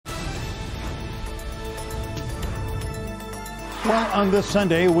Well, on this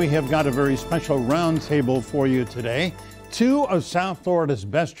Sunday, we have got a very special roundtable for you today. Two of South Florida's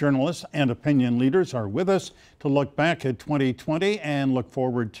best journalists and opinion leaders are with us to look back at 2020 and look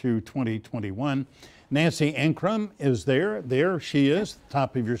forward to 2021. Nancy Ancrum is there. There she is,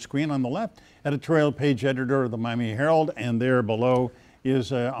 top of your screen on the left, editorial page editor of the Miami Herald, and there below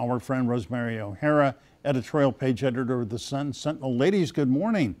is our friend Rosemary O'Hara, editorial page editor of the Sun Sentinel. Ladies, good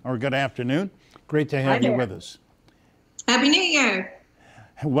morning or good afternoon. Great to have you with us. Happy New Year.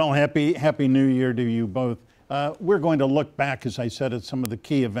 Well, happy New Year to you both. We're going to look back, as I said, at some of the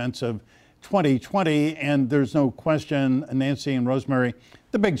key events of 2020, and there's no question, Nancy and Rosemary,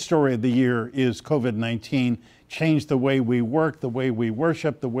 the big story of the year is COVID-19. Changed the way we work, the way we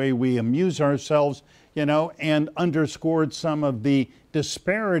worship, the way we amuse ourselves, you know, and underscored some of the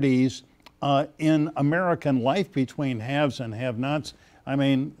disparities in American life between haves and have-nots. I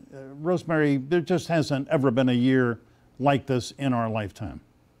mean, Rosemary, there just hasn't ever been a year like this in our lifetime.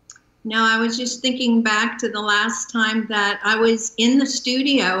 No, I was just thinking back to the last time that I was in the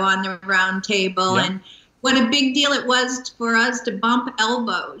studio on the round table, and what a big deal it was for us to bump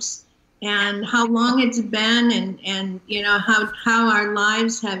elbows, and how long it's been, and you know how our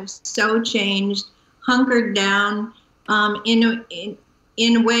lives have so changed, hunkered down in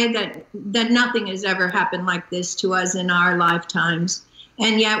a way that nothing has ever happened like this to us in our lifetimes.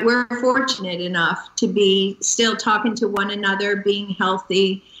 And yet we're fortunate enough to be still talking to one another, being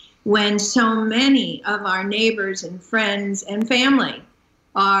healthy, when so many of our neighbors and friends and family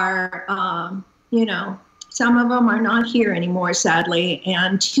are, you know, some of them are not here anymore, sadly,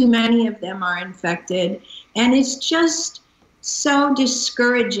 and too many of them are infected. And it's just so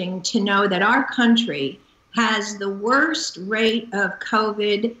discouraging to know that our country has the worst rate of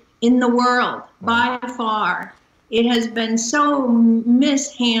COVID in the world by far. It has been so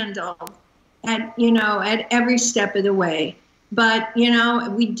mishandled at every step of the way. But, you know,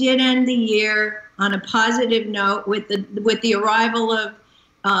 we did end the year on a positive note with the arrival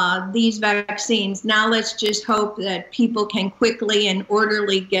of these vaccines. Now let's just hope that people can quickly and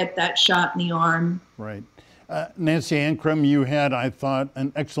orderly get that shot in the arm. Right. Nancy Ancrum, you had, I thought,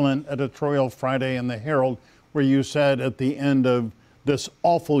 an excellent editorial Friday in the Herald where you said at the end of this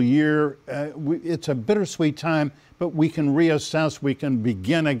awful year, it's a bittersweet time, but we can reassess, we can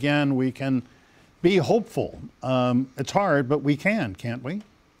begin again, we can be hopeful. It's hard, but we can, can't we?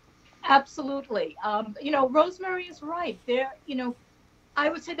 Absolutely. You know, Rosemary is right. There, you know, I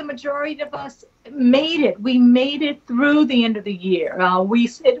would say the majority of us made it. We made it through the end of the year.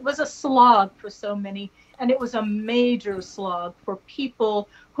 It was a slog for so many, and it was a major slog for people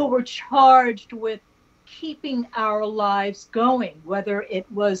who were charged with keeping our lives going, whether it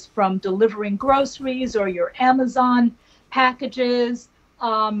was from delivering groceries or your Amazon packages,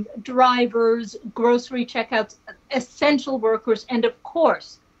 drivers, grocery checkouts, essential workers, and of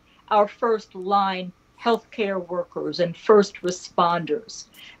course, our first line healthcare workers and first responders.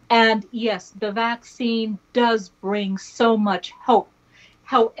 And yes, the vaccine does bring so much hope.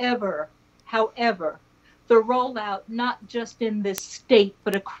 However, the rollout, not just in this state,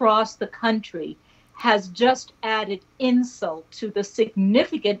 but across the country, has just added insult to the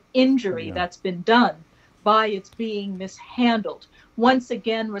significant injury that's been done by its being mishandled. Once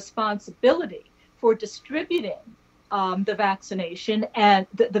again, responsibility for distributing the vaccination and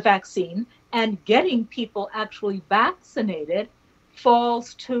the vaccine and getting people actually vaccinated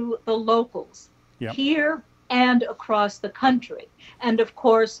falls to the locals here and across the country. And of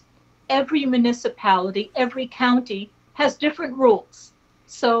course, every municipality, every county has different rules.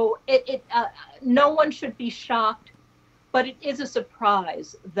 So no one should be shocked, but it is a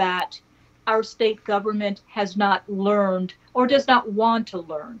surprise that our state government has not learned or does not want to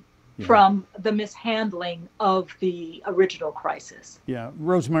learn from the mishandling of the original crisis. Yeah,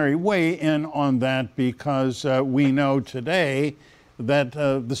 Rosemary, weigh in on that, because we know today that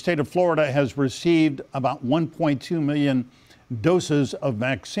the state of Florida has received about 1.2 million doses of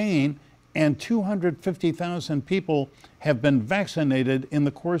vaccine, and 250,000 people have been vaccinated in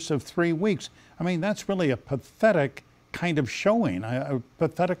the course of 3 weeks. I mean, that's really a pathetic kind of showing, a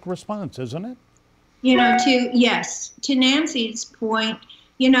pathetic response, isn't it? You know, to Nancy's point,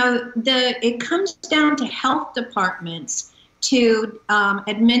 you know, it comes down to health departments to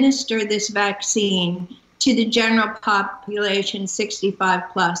administer this vaccine to the general population 65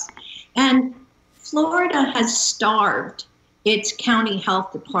 plus. And Florida has starved its county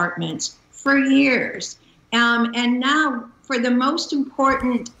health departments for years. And now, for the most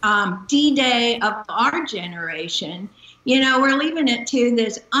important D-Day of our generation, you know, we're leaving it to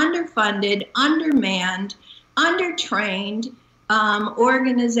this underfunded, undermanned, undertrained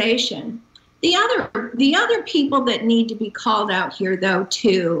organization. The other people that need to be called out here, though,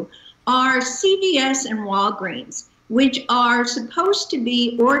 too, are CVS and Walgreens, which are supposed to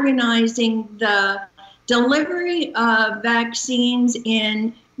be organizing the delivery of vaccines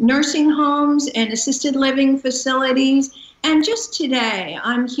in nursing homes and assisted living facilities. And just today,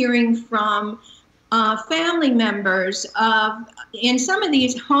 I'm hearing from family members in some of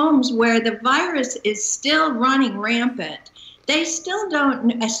these homes where the virus is still running rampant. They still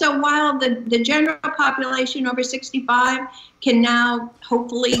don't. So while the general population over 65 can now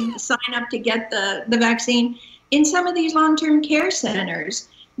hopefully sign up to get the vaccine, in some of these long-term care centers,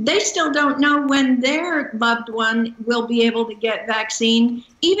 they still don't know when their loved one will be able to get vaccine,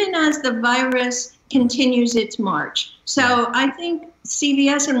 even as the virus continues its march. So I think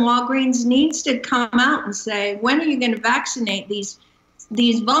CVS and Walgreens needs to come out and say, when are you going to vaccinate these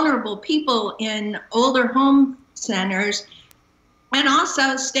vulnerable people in older home centers? And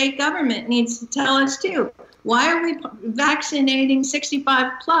also state government needs to tell us too, why are we vaccinating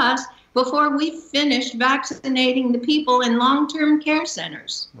 65 plus before we finish vaccinating the people in long-term care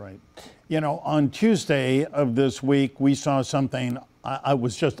centers? Right. You know, on Tuesday of this week, we saw something I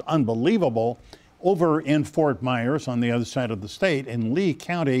was just unbelievable. Over in Fort Myers, on the other side of the state, in Lee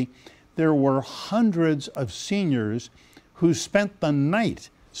County, there were hundreds of seniors who spent the night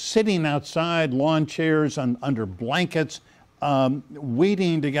sitting outside lawn chairs and under blankets,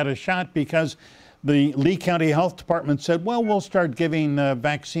 waiting to get a shot because the Lee County Health Department said, well, we'll start giving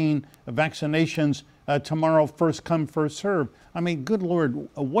vaccinations tomorrow, first come, first serve. I mean, good Lord,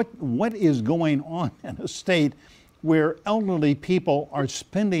 what is going on in a state where elderly people are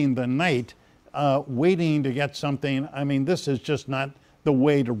spending the night waiting to get something? I mean, this is just not the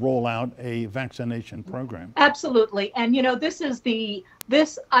way to roll out a vaccination program. Absolutely. And, you know, this,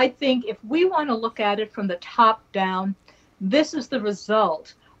 I think, if we want to look at it from the top down, this is the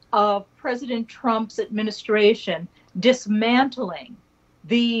result of President Trump's administration dismantling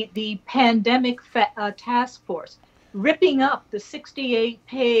the pandemic task force, ripping up the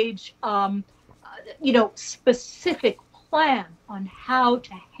 68-page, specific plan on how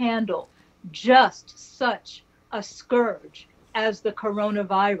to handle just such a scourge as the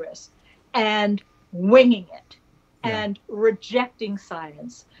coronavirus, and winging it and rejecting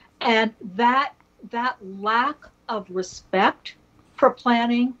science. And that lack of respect for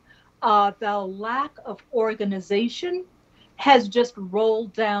planning, the lack of organization has just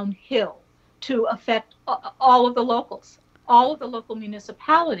rolled downhill to affect all of the locals, all of the local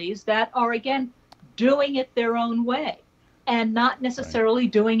municipalities that are, again, doing it their own way and not necessarily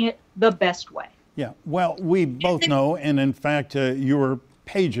doing it the best way. Yeah, well, we both know, and in fact, your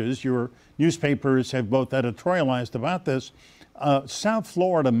pages, your newspapers have both editorialized about this. South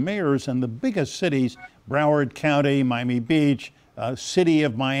Florida mayors in the biggest cities, Broward County, Miami Beach, city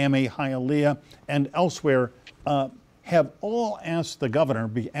of Miami, Hialeah, and elsewhere, have all asked the governor,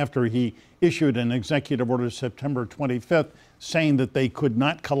 after he issued an executive order September 25th, saying that they could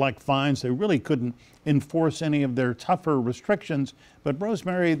not collect fines. They really couldn't enforce any of their tougher restrictions. But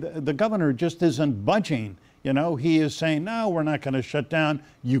Rosemary, the governor just isn't budging. You know, he is saying, no, we're not going to shut down.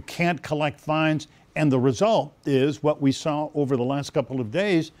 You can't collect fines. And the result is what we saw over the last couple of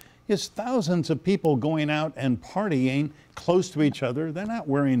days is thousands of people going out and partying close to each other. They're not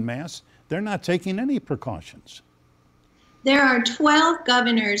wearing masks. They're not taking any precautions. There are 12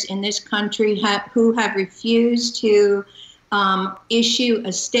 governors in this country who have refused to issue a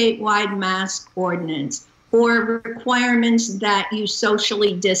statewide mask ordinance or requirements that you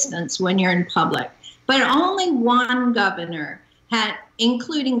socially distance when you're in public. But only one governor,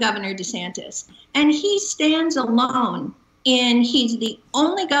 including Governor DeSantis, and he stands alone. And he's the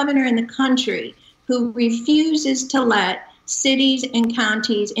only governor in the country who refuses to let cities and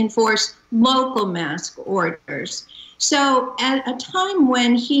counties enforce local mask orders. So at a time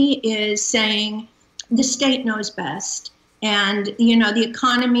when he is saying the state knows best, and, you know, the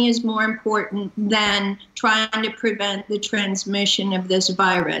economy is more important than trying to prevent the transmission of this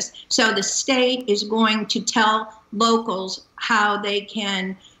virus. So the state is going to tell locals how they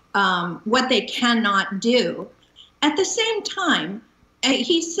can, what they cannot do. At the same time,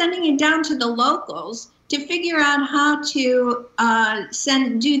 he's sending it down to the locals to figure out how to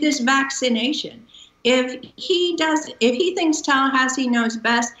do this vaccination. If he thinks Tallahassee knows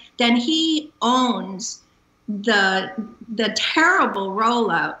best, then he owns the terrible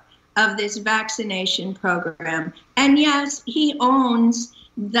rollout of this vaccination program. And yes, he owns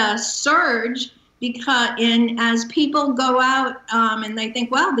the surge as people go out and they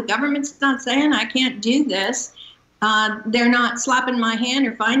think, well, the government's not saying I can't do this. They're not slapping my hand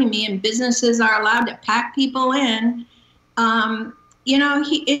or fining me, and businesses are allowed to pack people in. you know,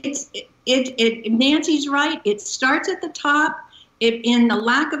 Nancy's right. It starts at the top, in the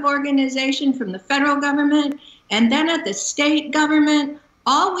lack of organization from the federal government, and then at the state government.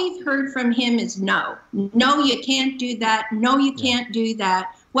 All we've heard from him is no. No, you can't do that. No, you can't do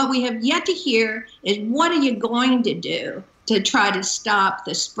that. What we have yet to hear is, what are you going to do to try to stop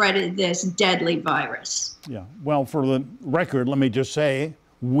the spread of this deadly virus? Yeah. Well, for the record, let me just say,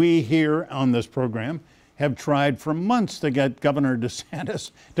 we here on this program have tried for months to get Governor DeSantis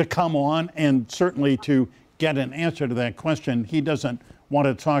to come on and certainly to get an answer to that question. He doesn't want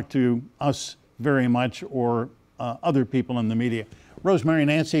to talk to us very much, or other people in the media. Rosemary,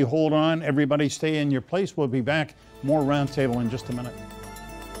 Nancy, hold on. Everybody stay in your place. We'll be back. More Roundtable in just a minute.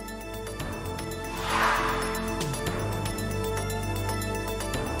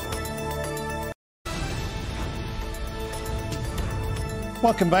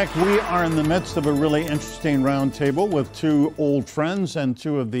 Welcome back. We are in the midst of a really interesting roundtable with two old friends and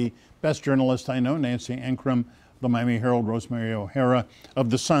two of the best journalists I know, Nancy Ancrum, the Miami Herald, Rosemary O'Hara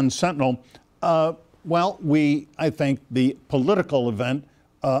of the Sun Sentinel. Well, I think the political event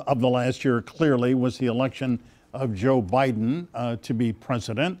of the last year clearly was the election of Joe Biden to be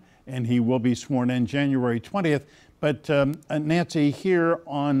president, and he will be sworn in January 20th. But Nancy, here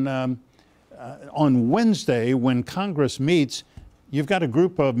on Wednesday, when Congress meets, you've got a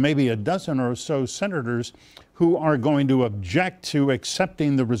group of maybe a dozen or so senators who are going to object to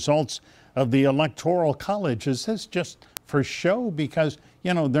accepting the results of the Electoral College. Is this just for show? Because,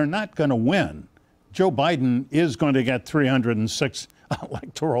 you know, they're not going to win. Joe Biden is going to get 306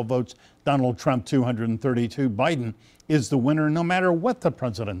 electoral votes, Donald Trump 232. Biden is the winner no matter what the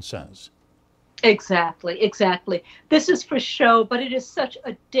president says. Exactly, exactly. This is for show, but it is such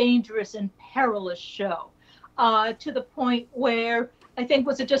a dangerous and perilous show, to the point where, I think,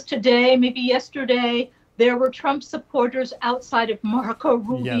 was it just today, maybe yesterday, there were Trump supporters outside of Marco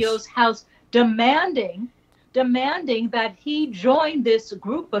Rubio's house demanding that he join this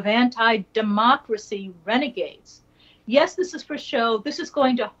group of anti-democracy renegades. Yes, this is for show. This is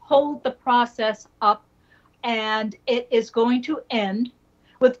going to hold the process up, and it is going to end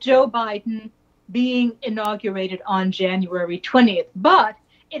with Joe Biden being inaugurated on January 20th. But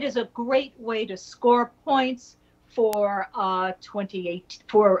it is a great way to score points for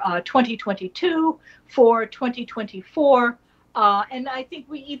 2022, for 2024. And I think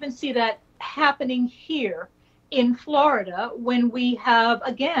we even see that happening here in Florida, when we have,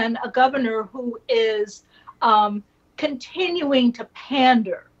 again, a governor who is continuing to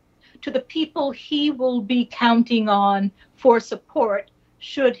pander to the people he will be counting on for support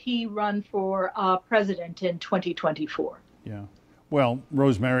should he run for president in 2024. Yeah. Well,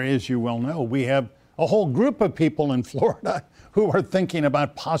 Rosemary, as you well know, we have a whole group of people in Florida who are thinking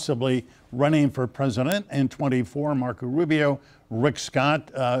about possibly running for president in 24. Marco Rubio, Rick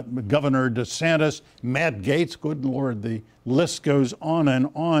Scott, Governor DeSantis, Matt Gaetz. Good Lord, the list goes on and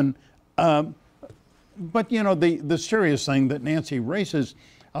on. But, you know, the serious thing that Nancy raises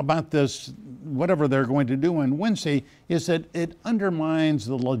about this, whatever they're going to do on Wednesday, is that it undermines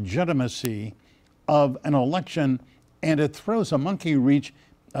the legitimacy of an election, and it throws a monkey wrench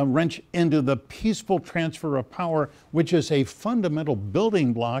into the peaceful transfer of power, which is a fundamental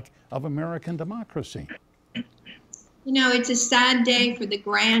building block of American democracy. You know, it's a sad day for the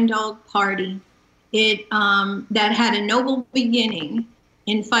grand old party. That had a noble beginning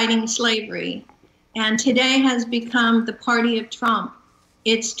in fighting slavery, and today has become the party of Trump.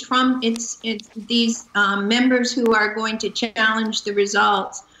 It's Trump. It's these members who are going to challenge the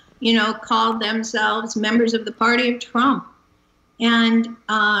results, you know, call themselves members of the party of Trump. And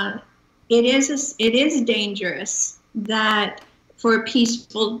it is dangerous that for a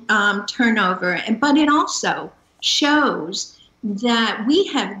peaceful turnover, but it also shows that we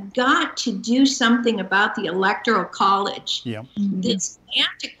have got to do something about the Electoral College. Yeah. This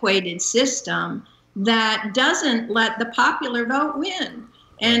antiquated system that doesn't let the popular vote win.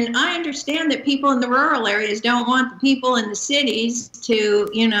 And I understand that people in the rural areas don't want the people in the cities to,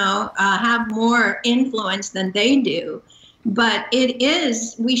 you know, have more influence than they do. But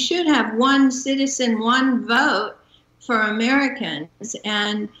we should have one citizen, one vote for Americans.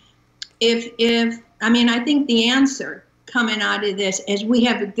 And I think the answer coming out of this is we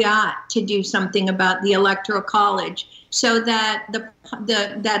have got to do something about the Electoral College so that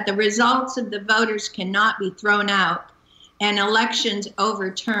the results of the voters cannot be thrown out and elections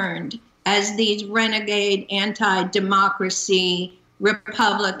overturned as these renegade anti-democracy,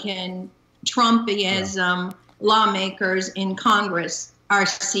 Republican, Trumpism lawmakers in Congress are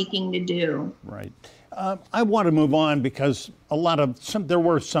seeking to do. Right. I want to move on because there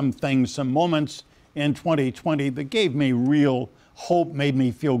were some moments in 2020 that gave me real hope, made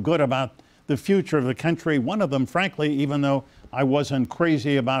me feel good about the future of the country. One of them, frankly, even though I wasn't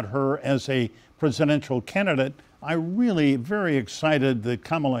crazy about her as a presidential candidate, I really very excited that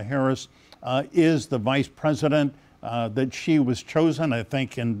Kamala Harris is the vice president, that she was chosen. I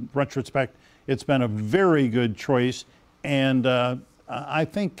think in retrospect, it's been a very good choice. And I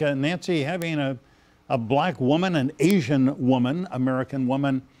think, Nancy, having a black woman, an Asian woman, American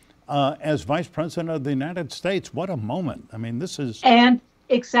woman, as vice president of the United States, what a moment. I mean, this is... And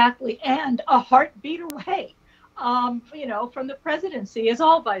exactly, and a heartbeat away, you know, from the presidency, as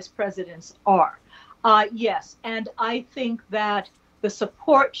all vice presidents are. Yes, and I think that the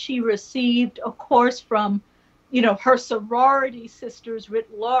support she received, of course, from, you know, her sorority sisters writ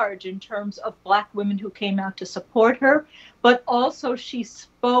large in terms of Black women who came out to support her, but also she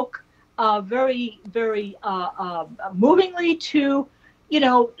spoke very, very movingly to, you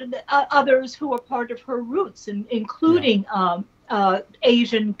know, others who are part of her roots, including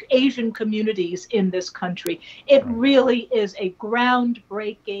Asian communities in this country. It really is a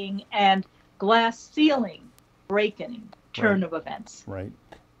groundbreaking and glass ceiling breaking turn of events. Right.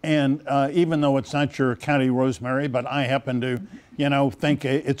 And even though it's not your county, Rosemary, but I happen to, you know, think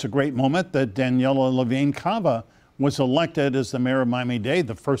it's a great moment that Daniela Levine Cava was elected as the mayor of Miami-Dade,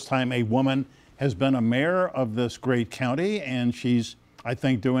 the first time a woman has been a mayor of this great county, and she's, I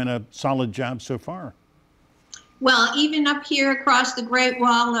think, doing a solid job so far. Well, even up here across the Great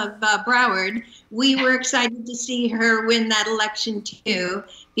Wall of Broward, we were excited to see her win that election too,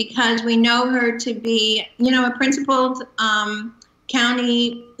 because we know her to be, you know, a principled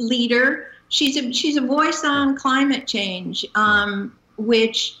county leader. She's a voice on climate change,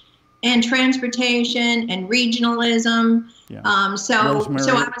 and transportation and regionalism. Yeah. So I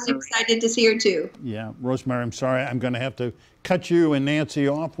was excited to see her too. Yeah, Rosemary, I'm sorry, I'm going to have to cut you and Nancy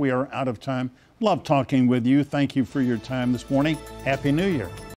off. We are out of time. Love talking with you. Thank you for your time this morning. Happy New Year.